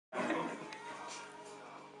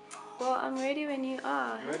Well, I'm ready when you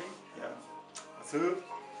are. You ready? Yeah. What's up?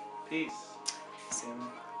 Peace. Sim.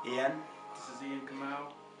 Ian. This is Ian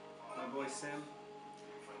Kamau. My boy Sim.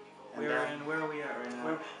 And Where are we at right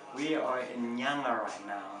now? We are in Nyanga right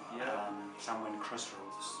now. Yeah. Somewhere in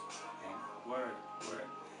Crossroads. Okay. Word. Word.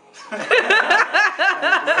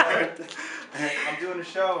 I'm doing a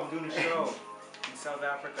show in South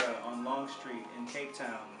Africa on Long Street in Cape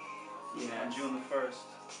Town on June the 1st.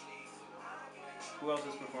 Who else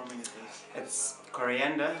is performing at this? It's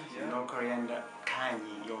Coriander. Yeah. You know Coriander.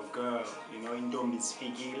 Kanye, your girl. You know Indombi's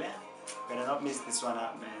Figile. Better not miss this one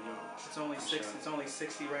out, man. It's only It's only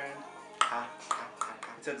 60 rand. Ha.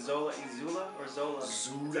 It's at Zula or Zola?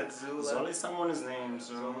 Zula. It's at Zula. Zola is someone's name.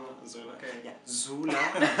 Zula. Okay. Yeah. Zula.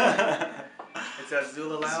 It's at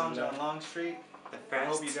Zula Lounge Zula. on Long Street. I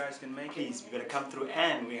hope you guys can make it. Please, we better come through,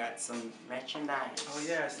 and we got some merchandise. Oh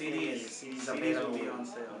yeah, CDs. CDs will be on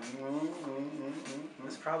sale.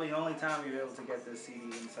 It's probably the only time you'll be able to get this CD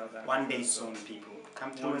in South Africa. One day soon, people.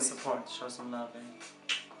 Come through and support. Show some love, eh?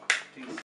 Peace.